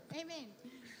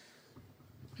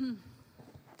Amen.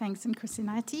 Thanks,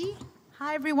 Nkosinati.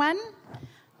 Hi, everyone.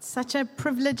 It's such a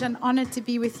privilege and honor to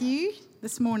be with you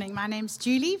this morning. My name's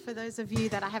Julie, for those of you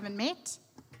that I haven't met.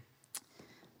 I'm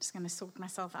just going to sort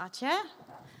myself out here.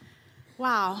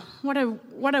 Wow, what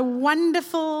a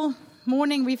wonderful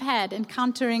morning we've had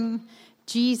encountering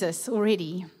Jesus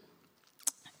already.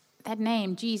 That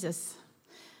name, Jesus,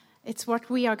 it's what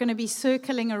we are going to be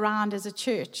circling around as a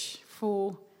church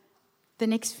for the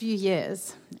next few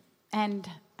years, and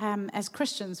as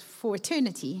Christians for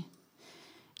eternity.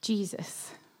 Jesus.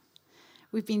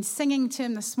 We've been singing to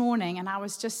him this morning, and I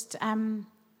was just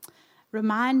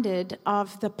reminded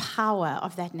of the power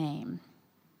of that name.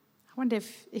 I wonder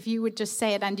if you would just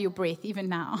say it under your breath, even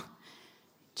now.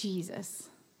 Jesus.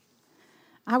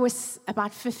 I was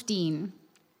about 15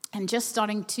 and just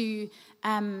starting to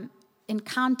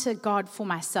encounter God for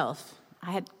myself.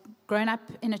 I had grown up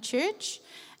in a church,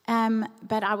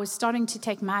 but I was starting to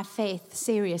take my faith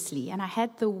seriously, and I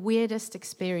had the weirdest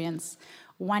experience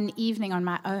one evening on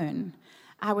my own.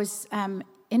 I was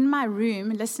in my room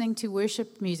listening to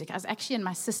worship music. I was actually in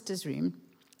my sister's room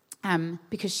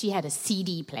because she had a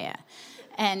CD player,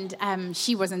 and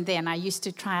she wasn't there, and I used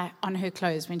to try on her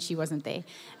clothes when she wasn't there,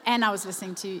 and I was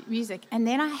listening to music, and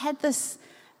then I had this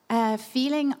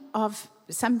feeling of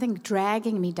something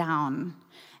dragging me down,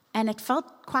 and it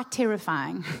felt quite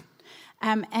terrifying.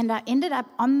 And I ended up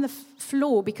on the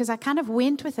floor because I kind of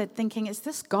went with it thinking, is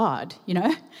this God?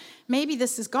 Maybe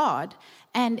this is God.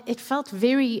 And it felt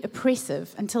very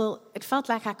oppressive until it felt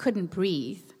like I couldn't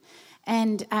breathe.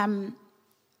 And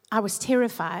I was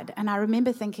terrified. And I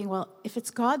remember thinking, well, if it's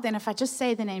God, then if I just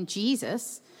say the name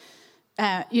Jesus,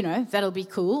 that'll be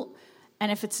cool.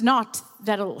 And if it's not,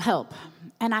 that'll help.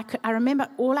 And I remember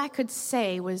all I could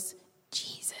say was,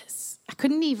 Jesus. I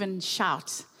couldn't even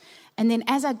shout. And then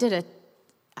as I did it,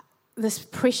 this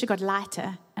pressure got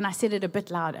lighter, and I said it a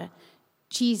bit louder,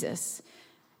 Jesus.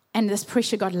 And this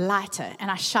pressure got lighter,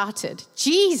 and I shouted,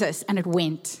 Jesus, and it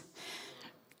went.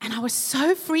 And I was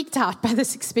so freaked out by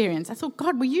this experience. I thought,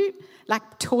 God, were you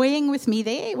like toying with me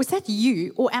there? Was that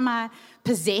you, or am I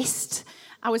possessed?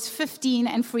 I was 15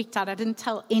 and freaked out. I didn't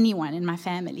tell anyone in my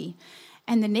family.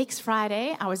 And the next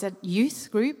Friday, I was at youth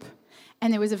group,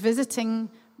 and there was a visiting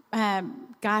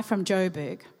guy from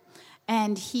Joburg,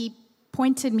 and he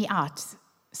pointed me out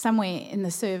somewhere in the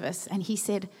service, and he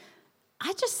said,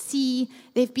 I just see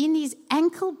there have been these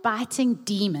ankle-biting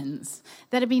demons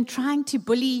that have been trying to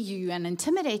bully you and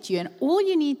intimidate you, and all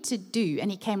you need to do, and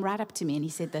he came right up to me and he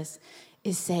said this,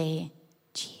 is say,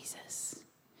 Jesus,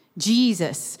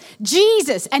 Jesus,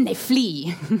 Jesus, and they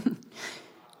flee.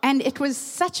 And it was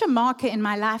such a marker in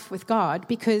my life with God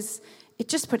because it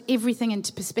just put everything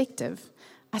into perspective.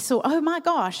 I saw, oh my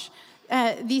gosh,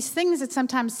 these things that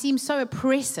sometimes seem so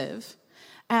oppressive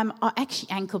are actually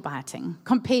ankle-biting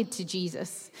compared to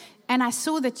Jesus. And I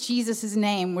saw that Jesus'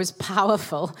 name was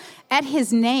powerful. At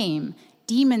his name,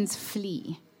 demons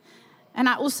flee. And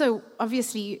I also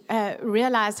obviously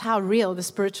realized how real the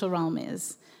spiritual realm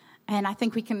is. And I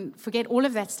think we can forget all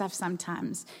of that stuff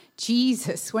sometimes.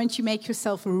 Jesus, won't you make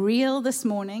yourself real this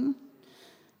morning?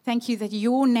 Thank you that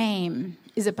your name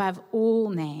is above all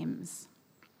names.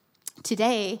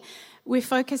 Today, we're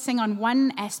focusing on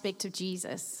one aspect of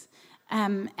Jesus,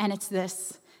 and it's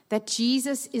this, that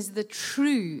Jesus is the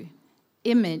true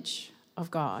image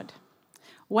of God.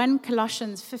 1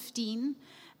 Colossians 15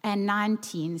 and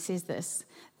 19 says this,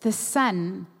 the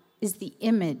Son is the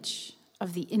image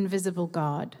of the invisible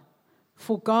God,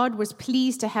 for God was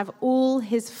pleased to have all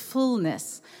his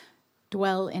fullness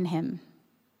dwell in him.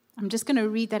 I'm just going to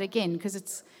read that again because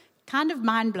it's kind of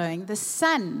mind-blowing. The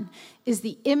Son is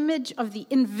the image of the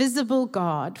invisible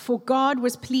God, for God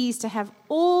was pleased to have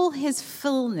all his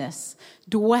fullness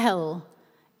dwell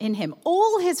in him.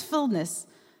 All his fullness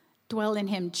dwell in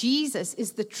him. Jesus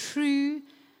is the true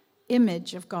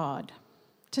image of God.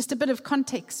 Just a bit of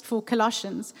context for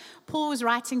Colossians. Paul was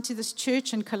writing to this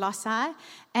church in Colossae,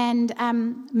 and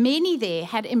many there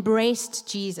had embraced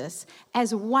Jesus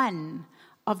as one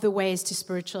of the ways to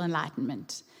spiritual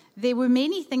enlightenment. There were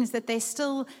many things that they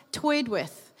still toyed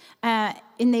with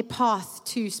in their path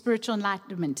to spiritual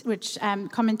enlightenment, which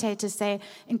commentators say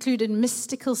included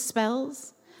mystical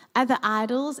spells, other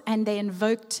idols, and they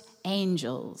invoked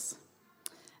angels.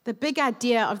 The big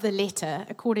idea of the letter,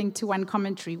 according to one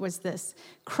commentary, was this: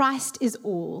 Christ is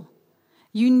all.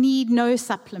 You need no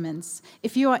supplements.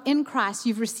 If you are in Christ,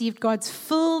 you've received God's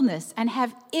fullness and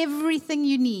have everything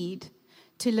you need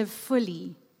to live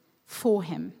fully for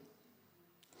him.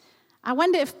 I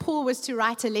wonder if Paul was to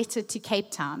write a letter to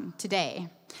Cape Town today,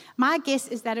 My guess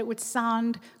is that it would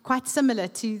sound quite similar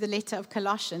to the letter of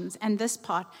Colossians and this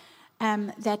part,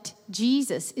 that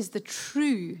Jesus is the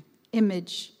true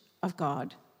image of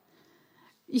God.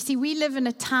 You see, we live in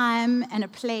a time and a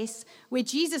place where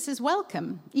Jesus is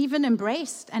welcome, even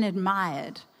embraced and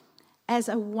admired as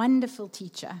a wonderful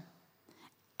teacher,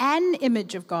 an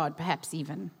image of God, perhaps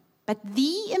even. But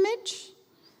the image,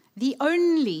 the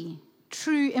only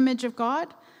true image of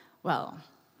God, well,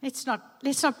 let's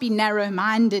not be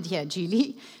narrow-minded here,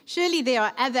 Julie. Surely there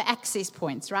are other access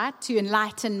points, right, to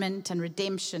enlightenment and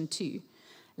redemption too,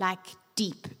 like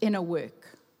deep inner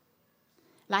work,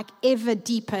 like ever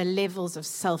deeper levels of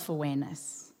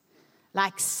self-awareness,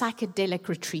 like psychedelic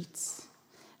retreats,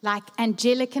 like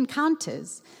angelic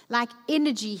encounters, like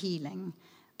energy healing,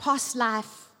 past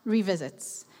life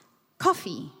revisits,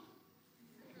 coffee,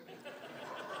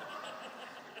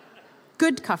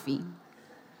 good coffee.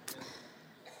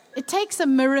 It takes a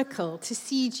miracle to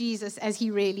see Jesus as he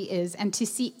really is and to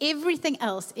see everything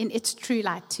else in its true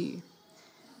light too.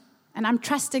 And I'm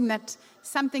trusting that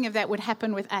something of that would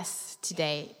happen with us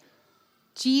today.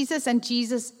 Jesus and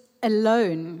Jesus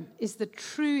alone is the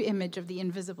true image of the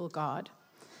invisible God.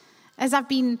 As I've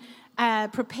been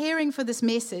preparing for this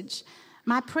message,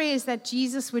 my prayer is that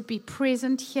Jesus would be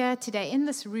present here today in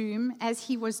this room as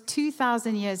he was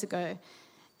 2,000 years ago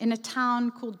in a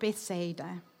town called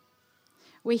Bethsaida,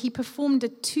 where he performed a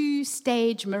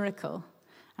 2-stage miracle.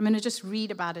 I'm going to just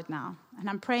read about it now, and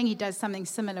I'm praying he does something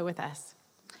similar with us.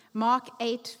 Mark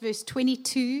 8, verse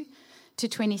 22 to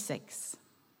 26.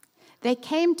 They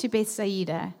came to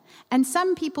Bethsaida, and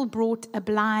some people brought a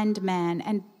blind man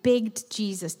and begged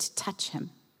Jesus to touch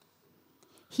him.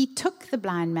 He took the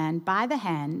blind man by the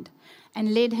hand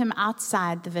and led him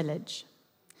outside the village.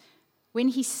 When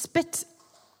he spit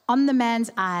on the man's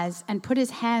eyes and put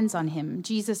his hands on him,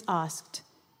 Jesus asked,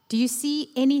 "Do you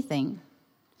see anything?"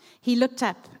 He looked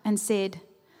up and said,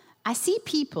 "I see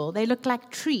people. They look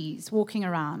like trees walking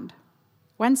around."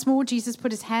 Once more, Jesus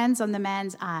put his hands on the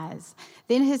man's eyes.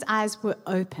 Then his eyes were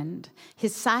opened,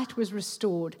 his sight was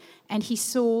restored, and he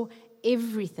saw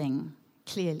everything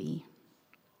clearly.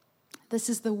 This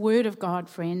is the word of God,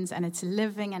 friends, and it's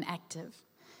living and active.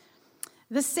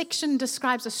 This section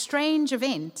describes a strange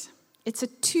event. It's a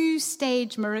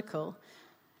 2-stage miracle,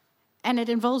 and it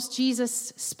involves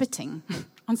Jesus spitting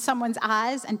on someone's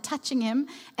eyes and touching him,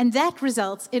 and that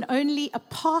results in only a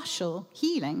partial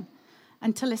healing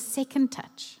until a second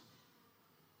touch.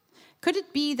 Could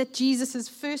it be that Jesus'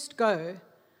 first go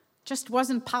just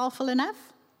wasn't powerful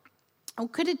enough? Or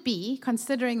could it be,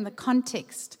 considering the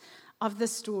context of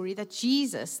this story, that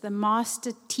Jesus, the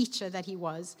master teacher that he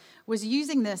was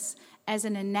using this as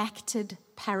an enacted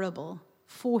parable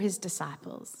for his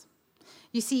disciples?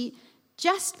 You see,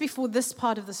 just before this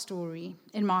part of the story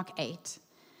in Mark 8,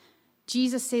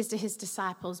 Jesus says to his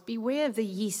disciples, "Beware of the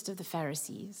yeast of the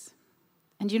Pharisees."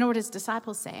 And you know what his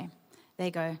disciples say?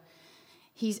 They go,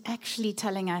 "He's actually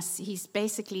telling us," he's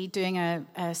basically doing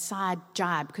a side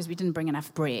jibe because we didn't bring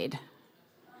enough bread.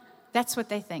 That's what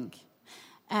they think.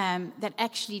 That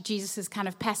actually Jesus is kind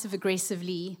of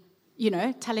passive-aggressively,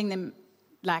 telling them,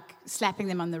 like slapping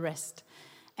them on the wrist.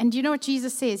 And you know what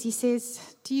Jesus says? He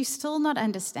says, "Do you still not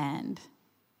understand?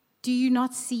 Do you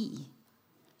not see?"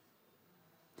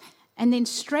 And then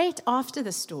straight after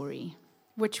the story,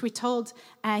 which we're told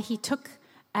he took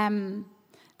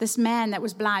this man that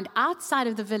was blind outside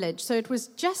of the village. So it was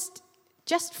just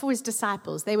for his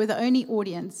disciples. They were the only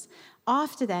audience.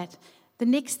 After that, the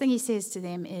next thing he says to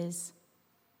them is,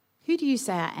 "Who do you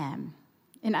say I am?"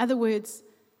 In other words,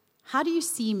 how do you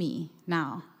see me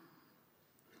now?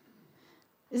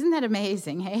 Isn't that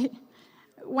amazing, hey?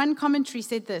 One commentary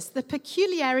said this: "The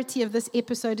peculiarity of this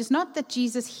episode is not that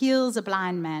Jesus heals a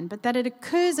blind man, but that it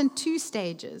occurs in 2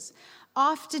 stages.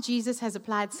 After Jesus has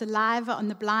applied saliva on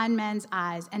the blind man's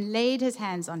eyes and laid his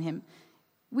hands on him,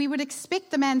 we would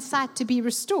expect the man's sight to be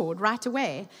restored right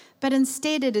away, but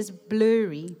instead it is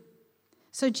blurry.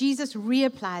 So Jesus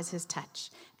reapplies his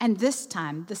touch, and this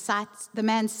time the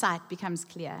man's sight becomes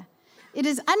clear. It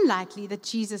is unlikely that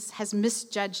Jesus has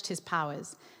misjudged his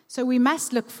powers, so we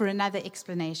must look for another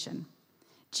explanation.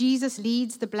 Jesus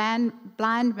leads the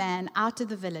blind man out of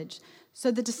the village,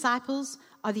 so the disciples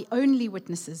are the only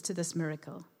witnesses to this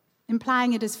miracle,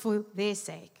 implying it is for their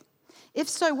sake. If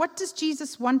so, what does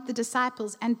Jesus want the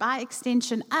disciples, and by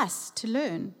extension us, to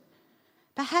learn?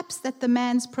 Perhaps that the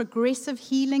man's progressive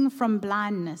healing from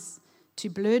blindness to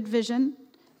blurred vision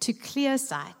to clear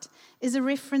sight is a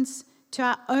reference to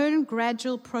our own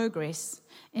gradual progress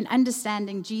in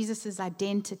understanding Jesus'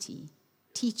 identity,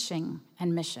 teaching,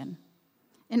 and mission.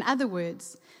 In other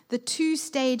words, the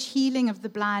two-stage healing of the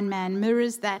blind man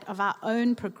mirrors that of our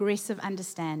own progressive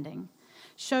understanding,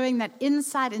 showing that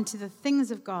insight into the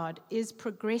things of God is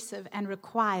progressive and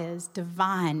requires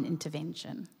divine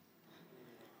intervention.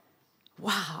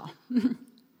 Wow.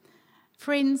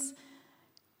 Friends,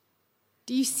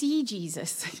 do you see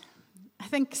Jesus? I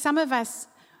think some of us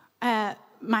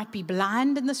might be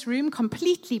blind in this room,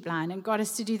 completely blind, and God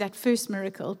has to do that first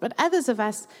miracle. But others of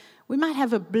us, we might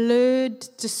have a blurred,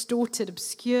 distorted,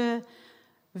 obscure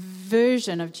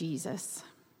version of Jesus.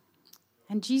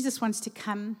 And Jesus wants to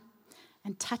come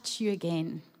and touch you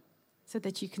again so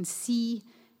that you can see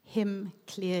him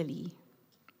clearly.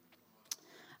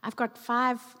 I've got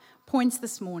 5 points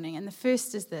this morning, and the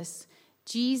first is this: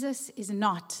 Jesus is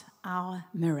not our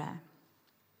mirror.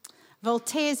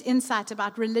 Voltaire's insight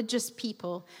about religious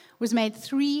people was made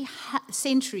 3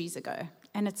 centuries ago,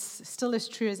 and it's still as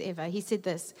true as ever. He said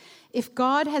this: if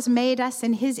God has made us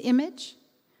in his image,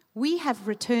 we have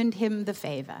returned him the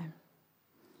favor.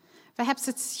 Perhaps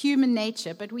it's human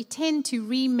nature, but we tend to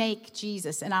remake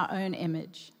Jesus in our own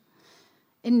image.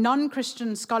 In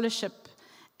non-Christian scholarship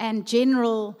and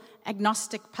general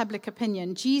agnostic public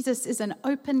opinion, Jesus is an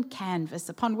open canvas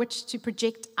upon which to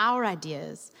project our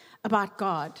ideas about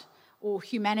God or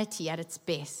humanity at its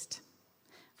best.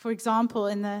 For example,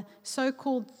 in the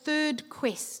so-called third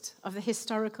quest of the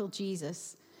historical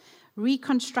Jesus,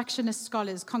 Reconstructionist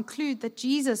scholars conclude that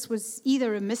Jesus was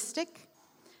either a mystic,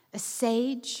 a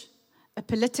sage, a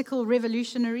political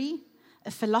revolutionary,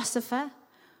 a philosopher,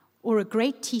 or a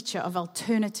great teacher of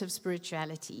alternative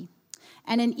spirituality.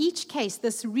 And in each case,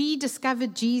 this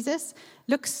rediscovered Jesus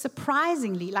looks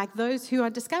surprisingly like those who are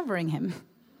discovering him.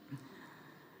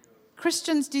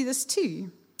 Christians do this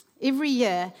too. Every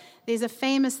year, there's a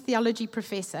famous theology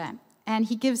professor, and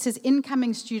he gives his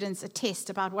incoming students a test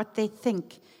about what they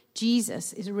think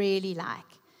Jesus is really like.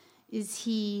 Is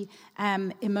he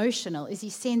emotional? Is he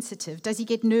sensitive? Does he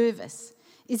get nervous?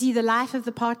 Is he the life of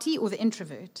the party or the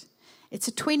introvert? It's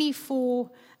a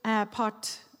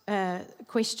 24-part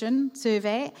question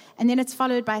survey, and then it's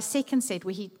followed by a second set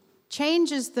where he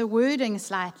changes the wording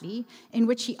slightly, in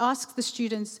which he asks the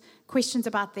students questions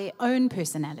about their own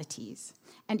personalities.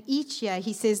 And each year,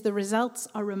 he says the results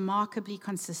are remarkably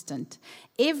consistent.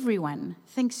 Everyone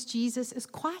thinks Jesus is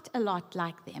quite a lot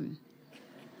like them.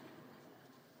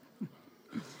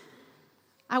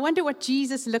 I wonder what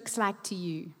Jesus looks like to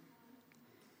you.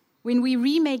 When we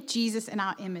remake Jesus in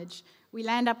our image, we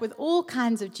land up with all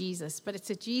kinds of Jesus, but it's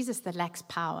a Jesus that lacks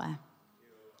power.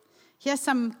 Here's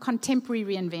some contemporary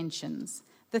reinventions.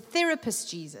 The therapist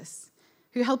Jesus,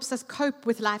 who helps us cope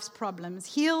with life's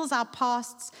problems, heals our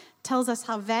pasts, tells us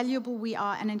how valuable we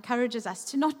are, and encourages us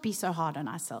to not be so hard on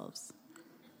ourselves.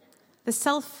 The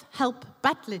self-help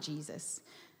butler Jesus,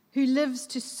 who lives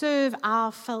to serve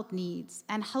our felt needs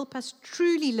and help us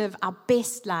truly live our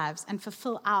best lives and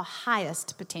fulfill our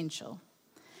highest potential.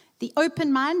 The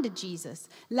open-minded Jesus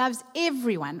loves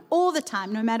everyone all the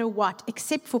time, no matter what,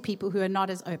 except for people who are not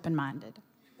as open-minded.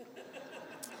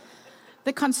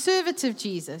 The conservative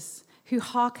Jesus, who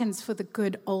hearkens for the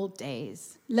good old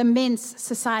days, laments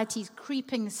society's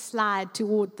creeping slide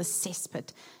toward the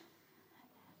cesspit.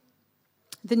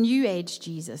 The New Age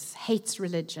Jesus hates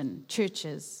religion,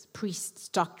 churches, priests,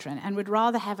 doctrine, and would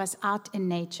rather have us out in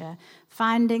nature,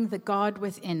 finding the God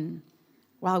within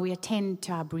while we attend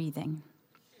to our breathing.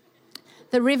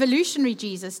 The revolutionary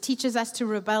Jesus teaches us to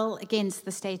rebel against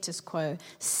the status quo,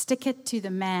 stick it to the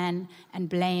man, and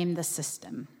blame the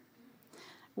system.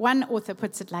 One author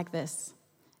puts it like this: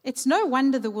 it's no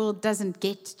wonder the world doesn't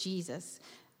get Jesus,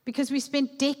 because we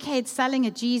spent decades selling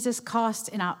a Jesus cast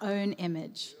in our own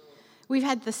image. We've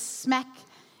had the smack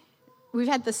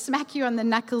you on the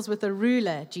knuckles with a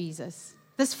ruler Jesus.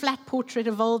 This flat portrait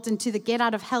evolved into the get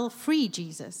out of hell free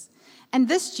Jesus. And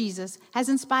this Jesus has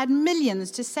inspired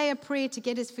millions to say a prayer to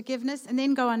get his forgiveness and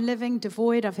then go on living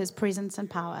devoid of his presence and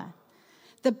power.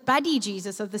 The buddy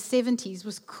Jesus of the 70s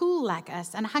was cool like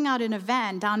us and hung out in a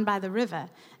van down by the river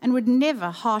and would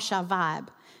never harsh our vibe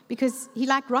because he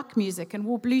liked rock music and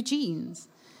wore blue jeans.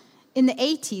 In the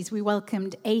 80s, we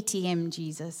welcomed ATM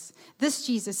Jesus. This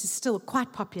Jesus is still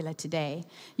quite popular today.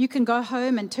 You can go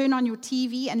home and turn on your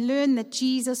TV and learn that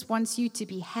Jesus wants you to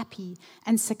be happy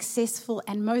and successful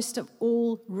and most of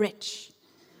all, rich.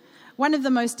 One of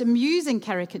the most amusing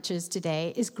caricatures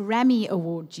today is Grammy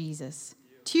Award Jesus.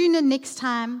 Tune in next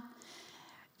time.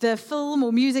 The film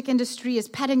or music industry is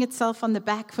patting itself on the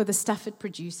back for the stuff it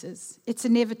produces. It's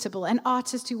inevitable. An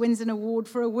artist who wins an award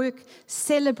for a work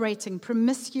celebrating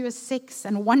promiscuous sex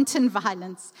and wanton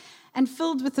violence and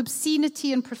filled with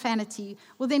obscenity and profanity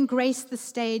will then grace the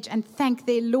stage and thank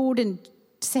their Lord and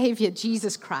Savior,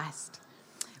 Jesus Christ.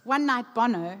 One night,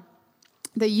 Bono,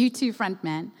 the U2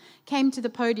 frontman, came to the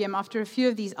podium after a few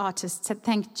of these artists had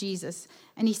thanked Jesus,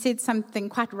 and he said something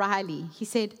quite wryly. He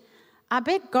said, "I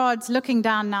bet God's looking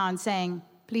down now and saying,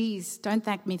 'Please, don't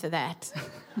thank me for that.'"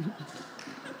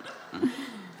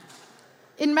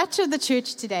 In much of the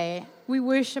church today, we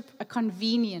worship a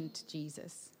convenient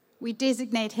Jesus. We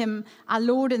designate him our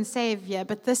Lord and Savior,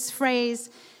 but this phrase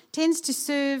tends to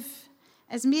serve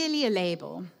as merely a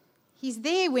label. He's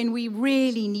there when we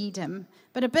really need him,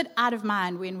 but a bit out of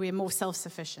mind when we're more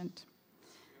self-sufficient.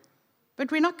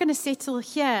 But we're not going to settle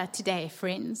here today,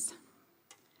 friends.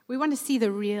 We want to see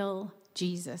the real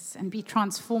Jesus and be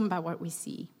transformed by what we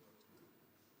see.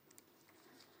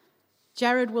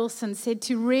 Jared Wilson said,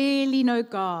 to really know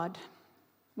God,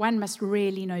 one must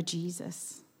really know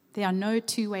Jesus. There are no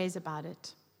two ways about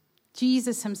it.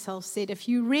 Jesus himself said, if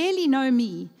you really know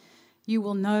me, you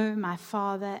will know my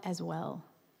Father as well.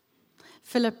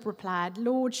 Philip replied,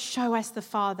 Lord, show us the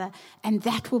Father, and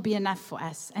that will be enough for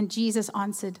us. And Jesus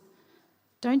answered,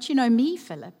 don't you know me,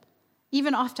 Philip?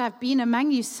 Even after I've been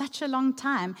among you such a long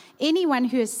time, anyone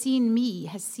who has seen me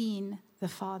has seen the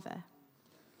Father.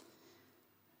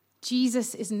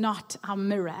 Jesus is not our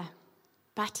mirror,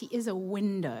 but he is a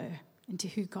window into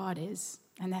who God is.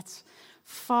 And that's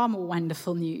far more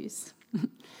wonderful news.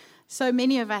 So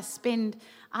many of us spend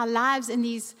our lives in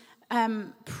these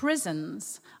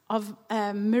prisons of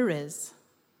mirrors.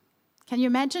 Can you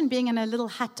imagine being in a little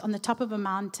hut on the top of a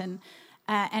mountain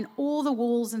and all the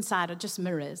walls inside are just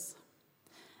mirrors?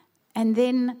 And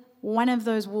then one of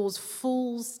those walls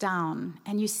falls down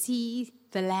and you see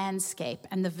the landscape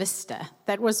and the vista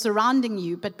that was surrounding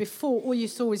you, but before all you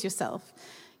saw was yourself.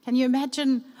 Can you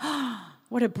imagine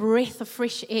what a breath of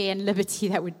fresh air and liberty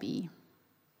that would be?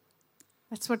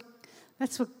 That's what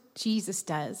Jesus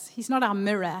does. He's not our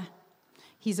mirror.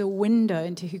 He's a window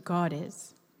into who God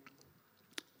is.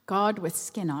 God with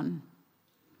skin on.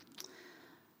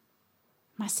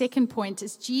 My second point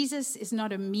is Jesus is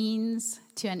not a means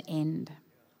to an end.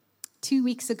 2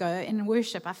 weeks ago in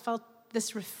worship, I felt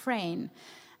this refrain,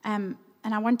 and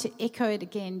I want to echo it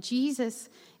again. Jesus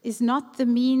is not the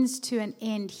means to an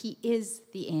end. He is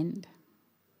the end.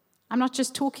 I'm not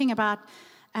just talking about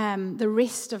the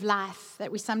rest of life that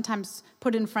we sometimes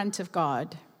put in front of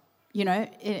God,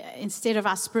 instead of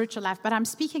our spiritual life, but I'm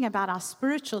speaking about our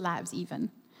spiritual lives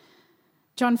even.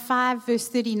 John 5, verse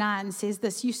 39 says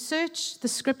this, you search the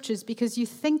scriptures because you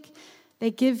think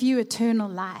they give you eternal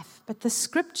life, but the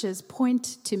scriptures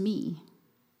point to me.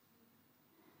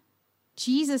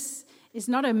 Jesus is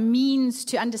not a means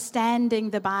to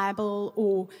understanding the Bible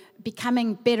or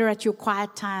becoming better at your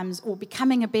quiet times or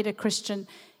becoming a better Christian.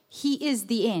 He is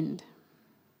the end.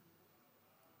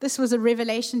 This was a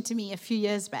revelation to me a few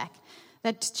years back,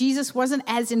 that Jesus wasn't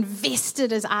as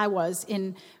invested as I was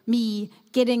in me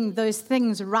getting those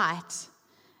things right.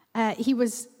 He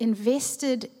was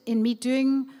invested in me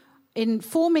in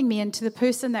forming me into the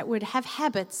person that would have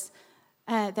habits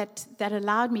that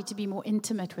allowed me to be more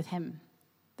intimate with him,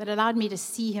 that allowed me to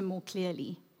see him more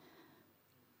clearly.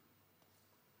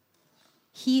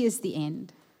 He is the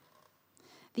end.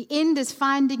 The end is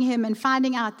finding him and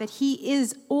finding out that he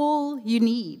is all you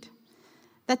need.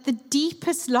 That the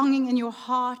deepest longing in your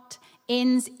heart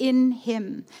ends in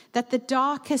him. That the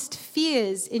darkest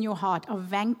fears in your heart are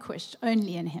vanquished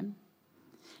only in him.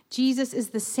 Jesus is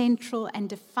the central and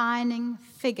defining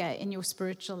figure in your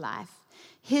spiritual life.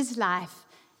 His life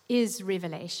is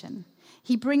revelation.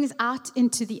 He brings out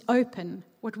into the open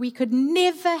what we could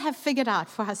never have figured out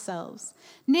for ourselves,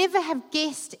 never have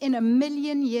guessed in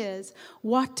 1,000,000 years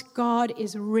what God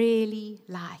is really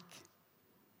like.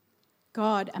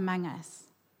 God among us.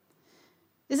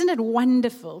 Isn't it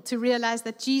wonderful to realize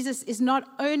that Jesus is not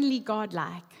only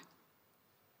God-like,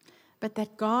 but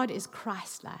that God is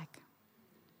Christ-like?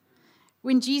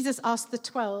 When Jesus asked the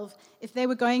 12 if they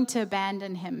were going to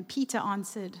abandon him, Peter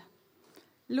answered,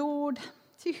 Lord,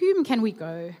 to whom can we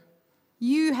go?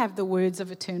 You have the words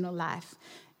of eternal life.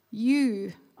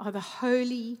 You are the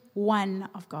Holy One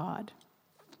of God.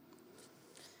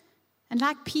 And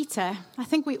like Peter, I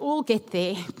think we all get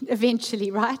there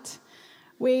eventually, right?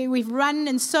 Where we've run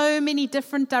in so many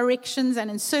different directions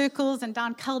and in circles and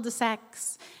down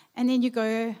cul-de-sacs. And then you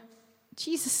go,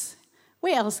 Jesus,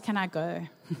 where else can I go?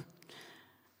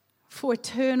 For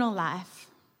eternal life,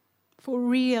 for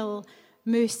real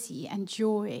mercy and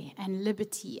joy and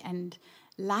liberty and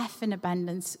life in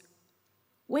abundance.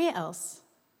 Where else?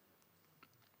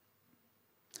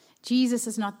 Jesus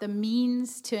is not the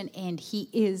means to an end. He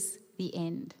is the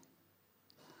end.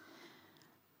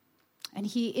 And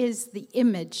he is the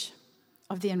image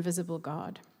of the invisible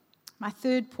God. My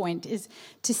third point is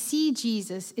to see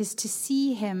Jesus is to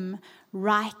see him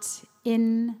right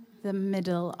in the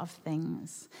middle of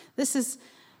things. This is,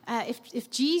 if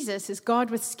Jesus is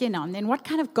God with skin on, then what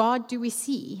kind of God do we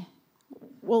see?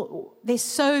 Well, there's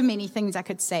so many things I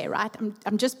could say, right?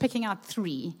 I'm just picking out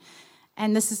 3.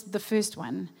 And this is the first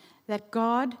one, that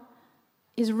God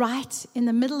is right in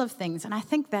the middle of things. And I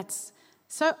think that's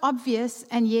so obvious,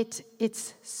 and yet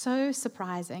it's so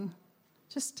surprising.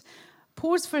 Just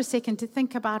pause for a second to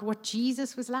think about what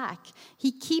Jesus was like.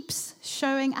 He keeps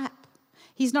showing up.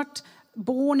 He's not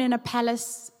born in a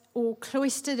palace or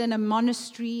cloistered in a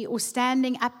monastery or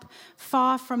standing up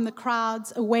far from the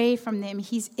crowds, away from them.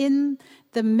 He's in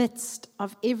the midst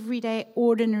of everyday,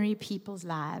 ordinary people's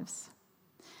lives.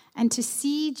 And to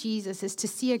see Jesus is to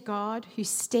see a God who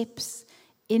steps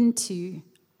into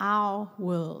our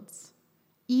worlds.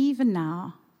 Even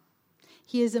now,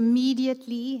 he is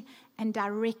immediately and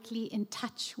directly in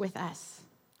touch with us.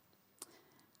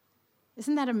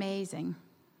 Isn't that amazing?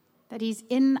 That he's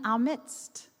in our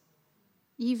midst,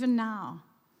 even now.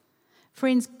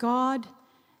 Friends, God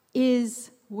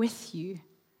is with you.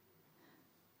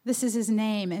 This is his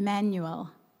name,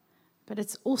 Emmanuel, but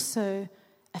it's also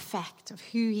a fact of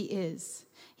who he is.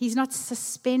 He's not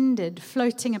suspended,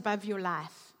 floating above your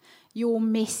life, your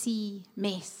messy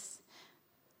mess.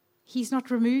 He's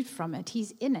not removed from it.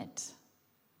 He's in it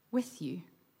with you.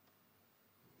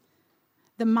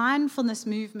 The mindfulness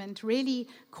movement really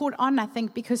caught on, I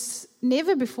think, because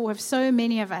never before have so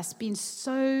many of us been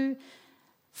so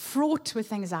fraught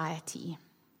with anxiety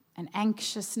and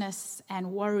anxiousness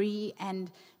and worry and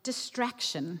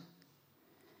distraction.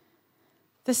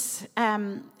 This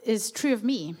is true of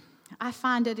me. I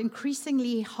find it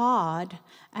increasingly hard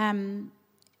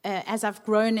as I've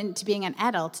grown into being an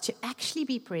adult to actually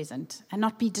be present and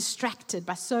not be distracted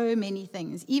by so many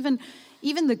things, even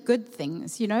the good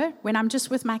things, you know. When I'm just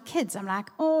with my kids, I'm like,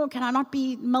 oh, can I not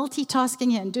be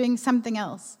multitasking here and doing something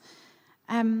else?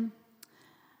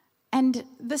 And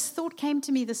this thought came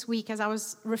to me this week as I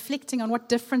was reflecting on what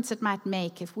difference it might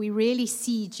make if we really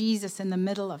see Jesus in the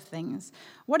middle of things.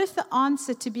 What if the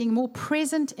answer to being more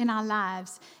present in our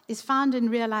lives is found in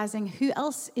realizing who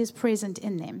else is present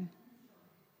in them?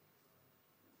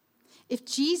 If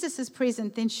Jesus is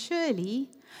present, then surely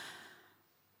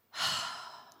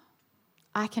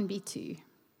I can be too.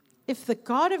 If the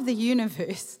God of the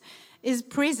universe is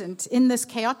present in this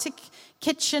chaotic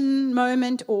kitchen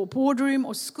moment or boardroom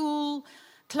or school,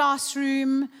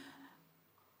 classroom,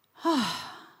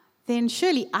 then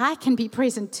surely I can be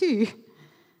present too.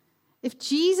 If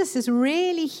Jesus is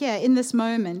really here in this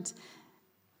moment,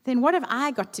 then what have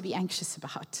I got to be anxious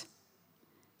about?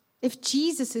 If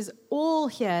Jesus is all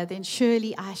here, then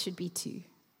surely I should be too.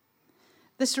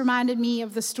 This reminded me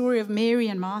of the story of Mary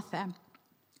and Martha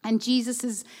and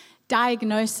Jesus'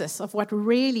 diagnosis of what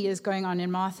really is going on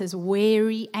in Martha's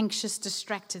weary, anxious,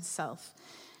 distracted self.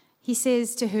 He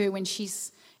says to her when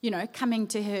she's, coming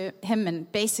to him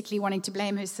and basically wanting to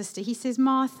blame her sister, he says,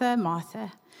 Martha,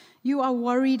 Martha, you are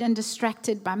worried and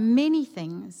distracted by many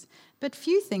things, but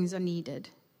few things are needed.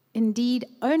 Indeed,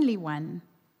 only one.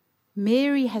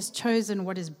 Mary has chosen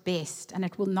what is best, and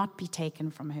it will not be taken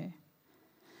from her.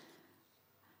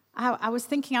 I was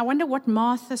thinking, I wonder what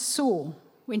Martha saw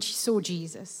when she saw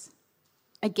Jesus.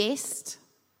 A guest,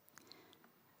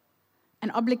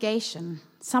 an obligation,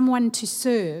 someone to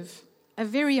serve, a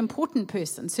very important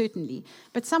person, certainly,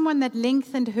 but someone that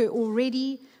lengthened her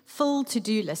already full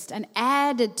to-do list and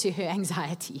added to her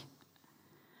anxiety.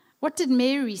 What did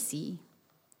Mary see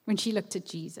when she looked at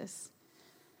Jesus?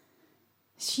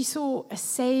 She saw a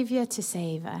Savior to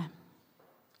save her.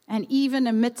 And even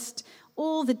amidst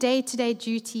all the day-to-day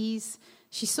duties,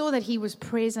 she saw that he was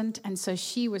present, and so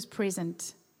she was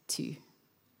present too.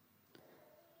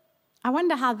 I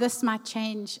wonder how this might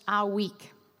change our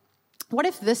week. What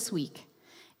if this week,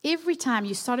 every time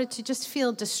you started to just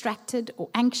feel distracted or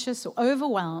anxious or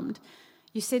overwhelmed,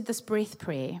 you said this breath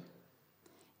prayer,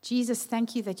 Jesus,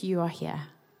 thank you that you are here.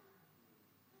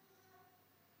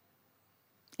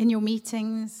 In your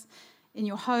meetings, in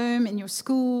your home, in your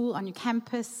school, on your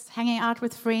campus, hanging out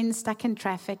with friends, stuck in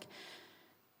traffic.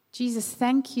 Jesus,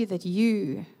 thank you that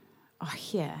you are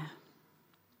here.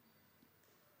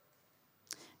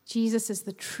 Jesus is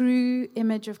the true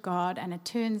image of God, and it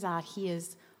turns out he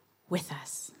is with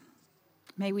us.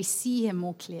 May we see him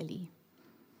more clearly.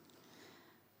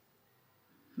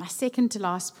 My second to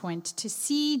last point, to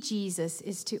see Jesus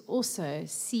is to also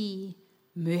see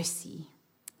mercy.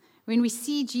 When we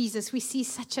see Jesus, we see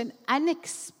such an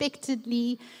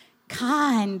unexpectedly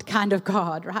kind of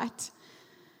God, right?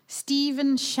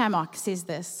 Stephen Shamrock says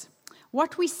this,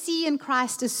 What we see in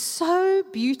Christ is so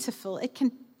beautiful, it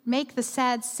can make the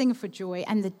sad sing for joy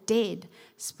and the dead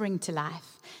spring to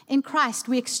life. In Christ,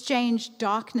 we exchange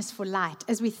darkness for light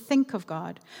as we think of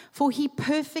God, for he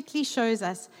perfectly shows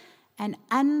us an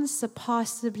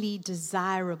unsurpassably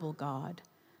desirable God,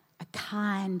 a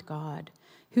kind God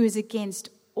who is against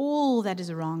all that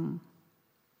is wrong,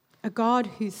 a God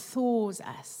who thaws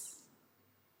us.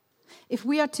 If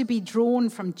we are to be drawn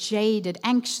from jaded,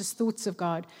 anxious thoughts of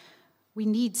God, we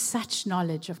need such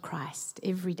knowledge of Christ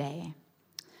every day.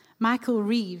 Michael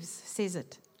Reeves says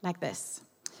it like this: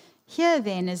 "Here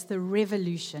then is the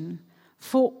revolution.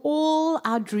 For all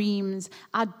our dreams,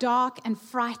 our dark and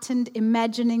frightened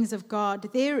imaginings of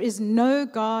God, there is no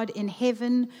God in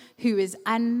heaven who is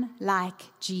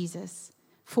unlike Jesus,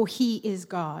 for he is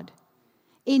God.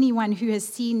 Anyone who has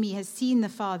seen me has seen the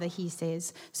Father," he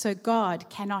says, "so God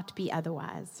cannot be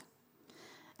otherwise."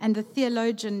 And the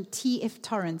theologian T.F.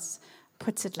 Torrance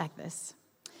puts it like this: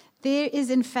 "There is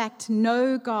in fact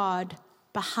no God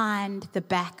behind the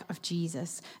back of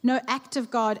Jesus, no act of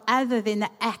God other than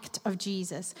the act of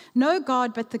Jesus, no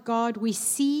God but the God we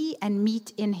see and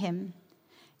meet in him.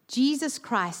 Jesus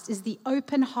Christ is the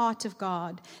open heart of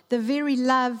God, the very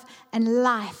love and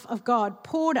life of God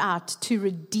poured out to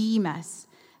redeem us,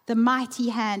 the mighty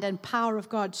hand and power of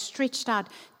God stretched out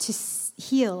to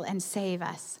heal and save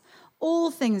us.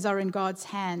 All things are in God's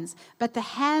hands, but the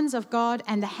hands of God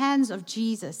and the hands of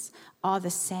Jesus are the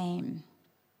same.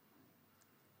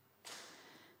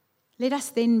 Let us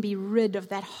then be rid of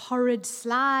that horrid,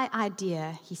 sly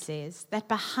idea," he says, "that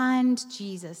behind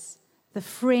Jesus, the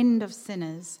friend of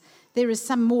sinners, there is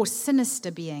some more sinister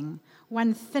being,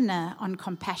 one thinner on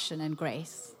compassion and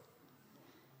grace.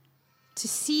 To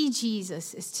see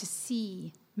Jesus is to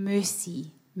see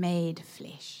mercy made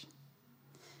flesh.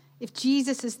 If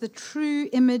Jesus is the true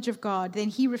image of God, then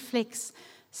he reflects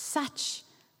such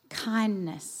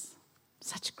kindness,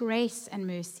 such grace and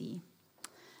mercy.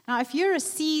 Now, if you're a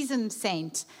seasoned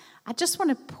saint, I just want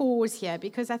to pause here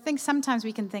because I think sometimes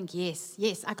we can think, yes,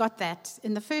 I got that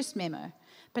in the first memo,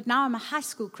 but now I'm a high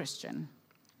school Christian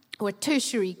or a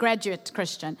tertiary graduate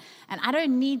Christian, and I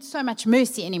don't need so much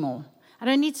mercy anymore. I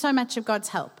don't need so much of God's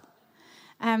help.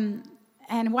 And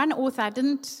one author,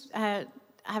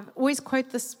 I've always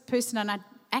quote this person, and I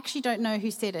actually don't know who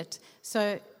said it.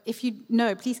 So if you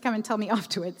know, please come and tell me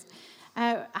afterwards.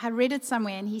 I read it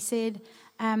somewhere, and he said,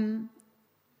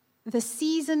 the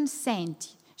seasoned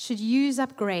saint should use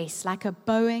up grace like a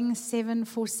Boeing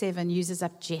 747 uses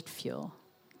up jet fuel.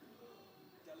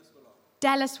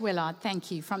 Dallas Willard,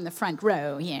 thank you, from the front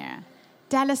row here.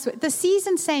 The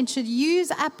seasoned saint should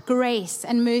use up grace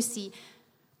and mercy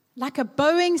like a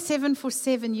Boeing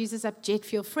 747 uses up jet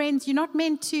fuel. Friends, you're not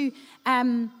meant to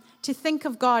think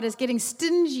of God as getting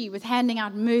stingy with handing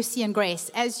out mercy and grace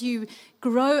as you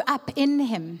grow up in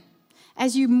him,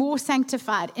 as you're more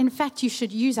sanctified. In fact, you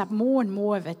should use up more and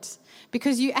more of it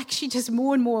because you're actually just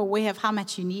more and more aware of how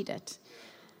much you need it.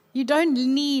 You don't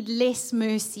need less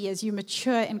mercy as you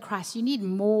mature in Christ. You need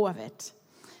more of it.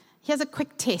 Here's a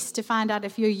quick test to find out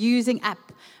if you're using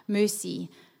up mercy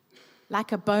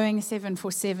like a Boeing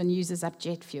 747 uses up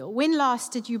jet fuel. When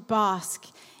last did you bask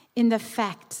in the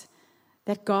fact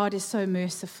that God is so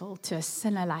merciful to a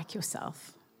sinner like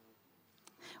yourself?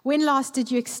 When last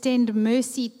did you extend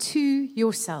mercy to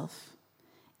yourself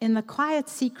in the quiet,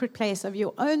 secret place of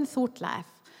your own thought life?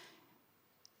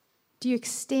 Do you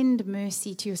extend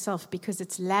mercy to yourself because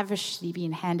it's lavishly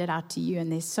being handed out to you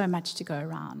and there's so much to go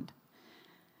around?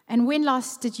 And when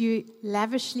last did you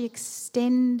lavishly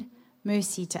extend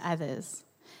mercy to others?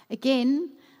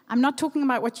 Again, I'm not talking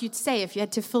about what you'd say if you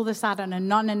had to fill this out on a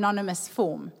non-anonymous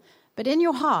form. But in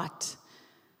your heart,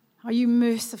 are you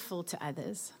merciful to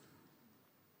others?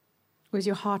 Or is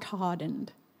your heart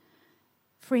hardened?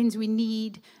 Friends, we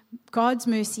need God's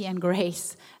mercy and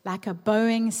grace like a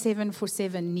Boeing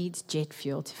 747 needs jet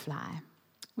fuel to fly.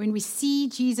 When we see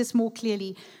Jesus more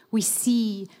clearly, we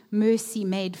see mercy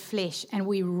made flesh and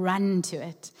we run to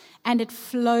it. And it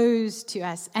flows to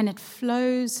us and it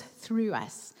flows through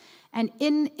us. And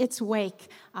in its wake,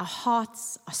 our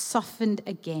hearts are softened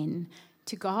again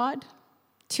to God,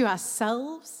 to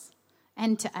ourselves,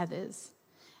 and to others.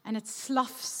 And it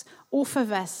sloughs off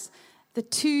of us the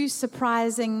two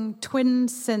surprising twin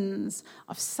sins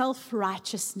of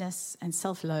self-righteousness and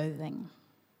self-loathing.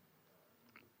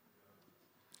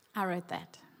 I wrote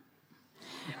that.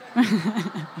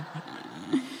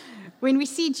 When we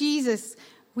see Jesus,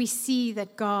 we see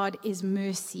that God is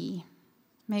mercy.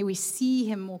 May we see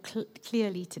him more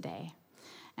clearly today.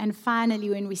 And finally,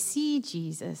 when we see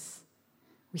Jesus,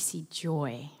 we see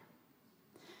joy.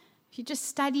 if you just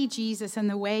study Jesus and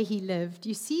the way he lived,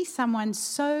 you see someone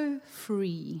so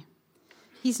free.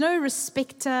 He's no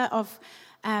respecter of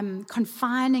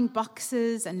confining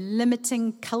boxes and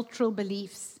limiting cultural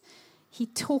beliefs. He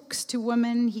talks to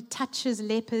women, he touches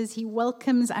lepers, he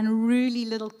welcomes unruly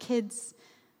little kids.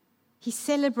 He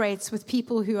celebrates with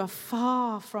people who are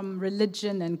far from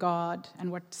religion and God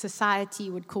and what society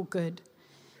would call good.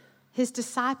 His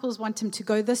disciples want him to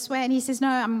go this way, and he says, no,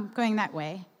 I'm going that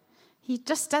way. He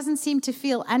just doesn't seem to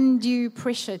feel undue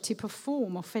pressure to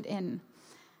perform or fit in.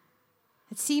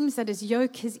 It seems that his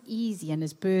yoke is easy and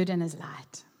his burden is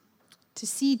light. To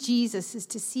see Jesus is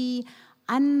to see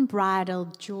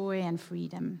unbridled joy and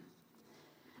freedom.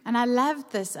 And I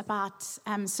loved this about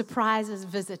Surprise's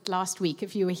visit last week.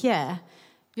 If you were here,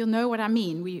 you'll know what I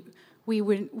mean.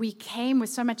 We came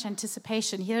with so much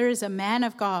anticipation. Here is a man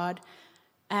of God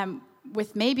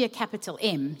with maybe a capital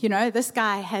M. You know, this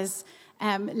guy has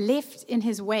left in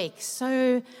his wake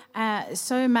so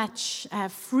much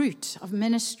fruit of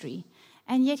ministry.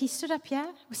 And yet he stood up here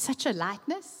with such a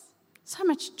lightness, so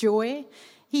much joy.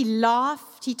 He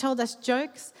laughed, he told us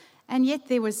jokes, and yet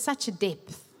there was such a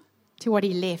depth to what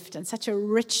he left and such a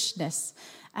richness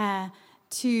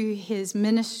to his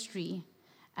ministry.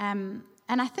 And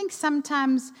I think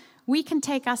sometimes we can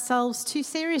take ourselves too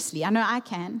seriously. I know I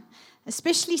can,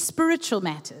 especially spiritual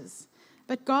matters.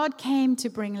 But God came to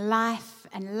bring life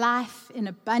and life in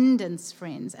abundance,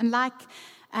 friends. And like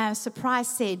Surprise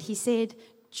said, he said,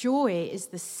 joy is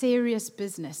the serious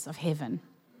business of heaven.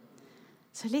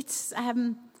 So let's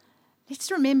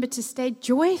remember to stay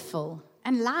joyful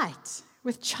and light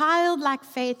with childlike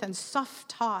faith and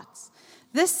soft hearts.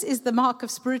 This is the mark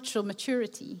of spiritual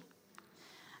maturity.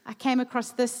 I came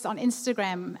across this on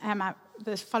Instagram. I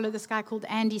follow this guy called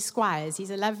Andy Squires.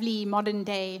 He's a lovely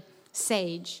modern-day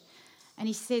sage. And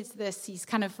he says this, he's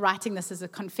kind of writing this as a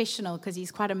confessional because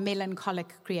he's quite a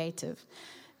melancholic creative.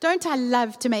 Don't I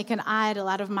love to make an idol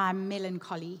out of my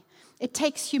melancholy? It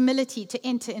takes humility to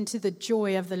enter into the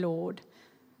joy of the Lord.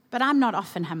 But I'm not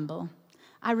often humble.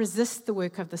 I resist the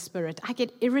work of the Spirit. I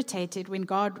get irritated with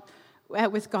God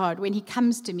when he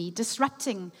comes to me,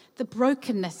 disrupting the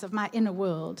brokenness of my inner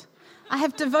world. I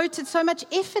have devoted so much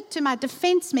effort to my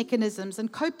defense mechanisms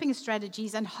and coping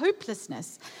strategies and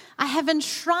hopelessness. I have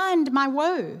enshrined my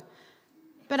woe.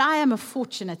 But I am a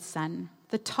fortunate son,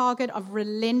 the target of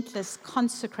relentless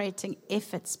consecrating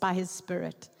efforts by his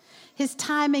Spirit. His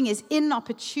timing is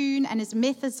inopportune and his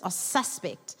methods are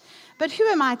suspect. But who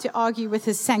am I to argue with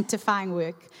his sanctifying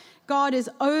work? God is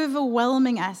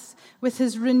overwhelming us with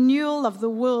his renewal of the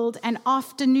world, and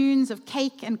afternoons of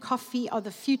cake and coffee are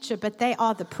the future, but they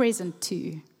are the present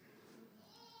too.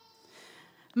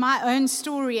 My own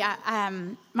story,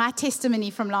 my testimony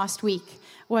from last week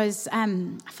was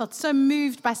I felt so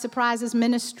moved by Surprise's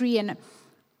ministry, and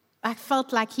I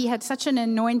felt like he had such an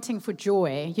anointing for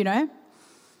joy, you know?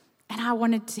 And I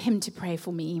wanted him to pray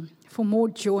for me, for more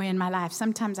joy in my life.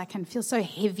 Sometimes I can feel so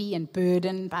heavy and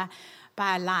burdened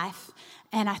by life,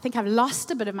 and I think I've lost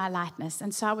a bit of my lightness.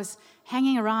 And so I was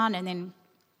hanging around, and then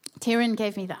Taryn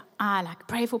gave me the eye, like,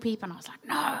 pray for people. And I was like,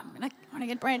 no, I want to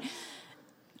get prayed.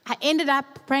 I ended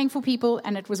up praying for people,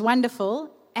 and it was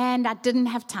wonderful. And I didn't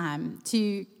have time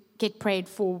to get prayed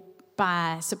for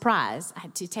by Surprise. I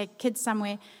had to take kids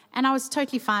somewhere, and I was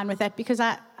totally fine with that because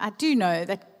I do know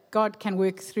that God can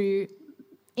work through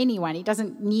anyone. He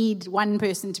doesn't need one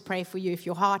person to pray for you if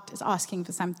your heart is asking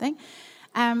for something.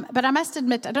 But I must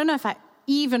admit, I don't know if I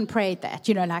even prayed that,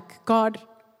 like, God,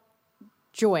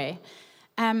 joy.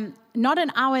 Not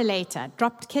an hour later,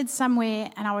 dropped kids somewhere,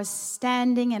 and I was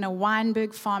standing in a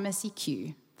Weinberg pharmacy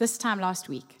queue, this time last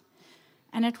week.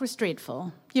 And it was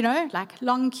dreadful, like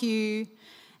long queue.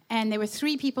 And there were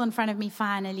 3 people in front of me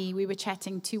finally. We were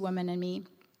chatting, 2 women and me.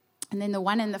 And then the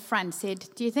one in the front said,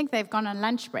 do you think they've gone on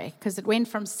lunch break? Because it went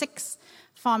from 6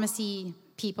 pharmacy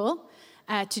people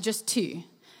to just 2.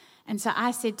 And so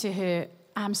I said to her,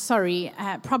 I'm sorry,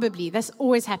 probably. This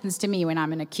always happens to me when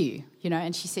I'm in a queue,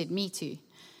 And she said, me too.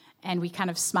 And we kind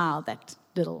of smiled, that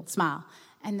little smile.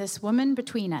 And this woman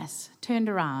between us turned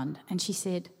around and she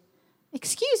said,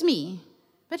 excuse me,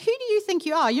 but who do you think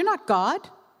you are? You're not God.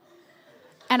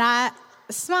 And I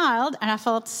smiled and I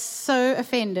felt so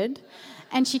offended.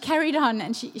 And she carried on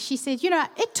and she said,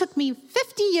 it took me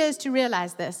 50 years to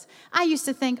realize this. I used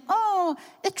to think,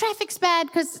 the traffic's bad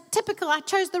because typical, I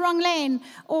chose the wrong lane.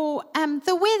 Or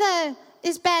the weather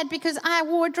is bad because I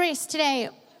wore a dress today.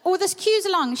 Or this queue's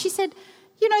long. She said,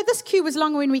 this queue was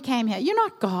long when we came here. You're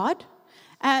not God.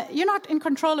 You're not in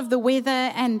control of the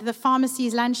weather and the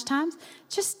pharmacy's lunchtimes.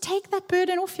 Just take that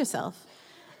burden off yourself.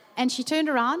 And she turned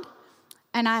around,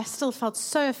 and I still felt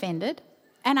so offended.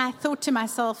 And I thought to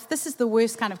myself, this is the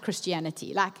worst kind of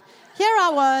Christianity. Like, here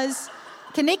I was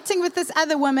connecting with this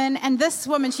other woman, and this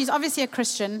woman, she's obviously a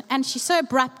Christian, and she's so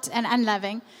abrupt and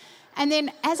unloving. And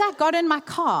then as I got in my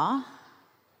car,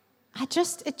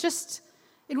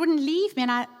 it wouldn't leave me.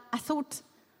 And I thought,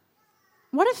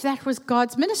 what if that was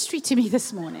God's ministry to me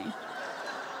this morning?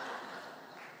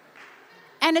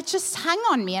 And it just hung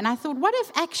on me. And I thought, what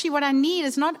if actually what I need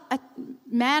is not a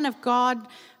man of God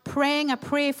praying a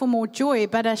prayer for more joy,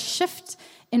 but a shift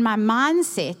in my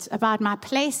mindset about my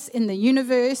place in the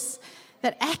universe,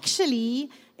 that actually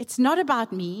it's not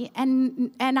about me,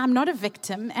 and I'm not a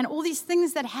victim, and all these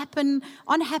things that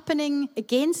aren't happening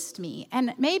against me.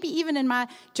 And maybe even in my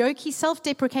jokey,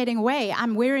 self-deprecating way,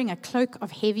 I'm wearing a cloak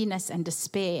of heaviness and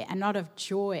despair and not of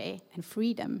joy and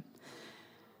freedom.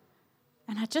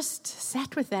 And I just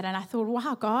sat with that and I thought,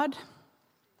 wow, God,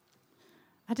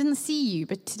 I didn't see you,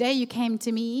 but today you came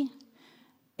to me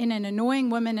in an annoying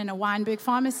woman in a Weinberg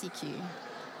pharmacy queue.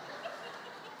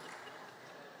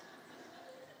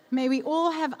 May we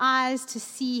all have eyes to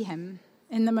see him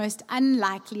in the most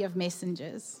unlikely of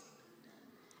messengers.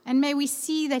 And may we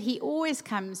see that he always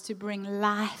comes to bring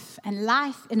life, and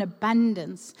life in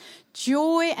abundance,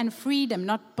 joy and freedom,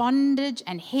 not bondage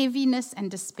and heaviness and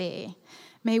despair.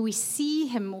 May we see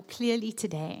him more clearly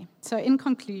today. So in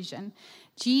conclusion,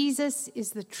 Jesus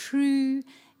is the true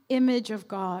image of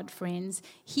God, friends.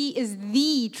 He is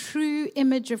the true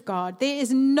image of God. There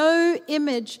is no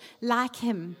image like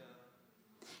him.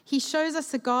 He shows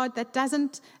us a God that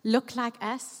doesn't look like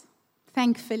us,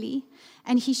 thankfully,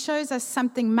 and he shows us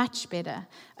something much better,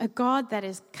 a God that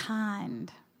is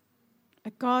kind, a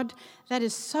God that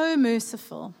is so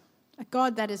merciful, a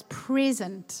God that is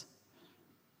present,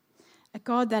 a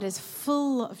God that is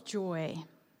full of joy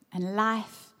and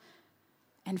life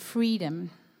and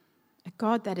freedom, a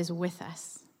God that is with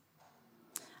us.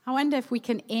 I wonder if we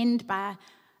can end by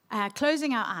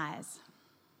closing our eyes.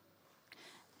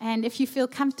 And if you feel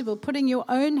comfortable, putting your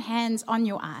own hands on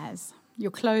your eyes, your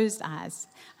closed eyes.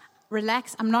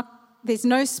 Relax, there's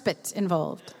no spit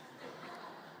involved.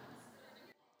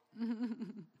 I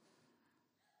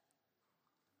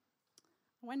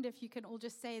wonder if you can all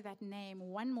just say that name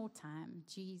one more time,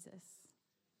 Jesus.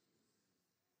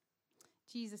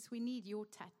 Jesus, we need your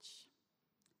touch.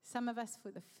 Some of us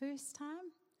for the first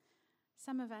time,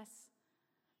 some of us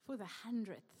for the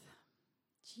 100th.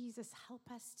 Jesus, help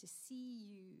us to see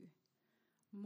you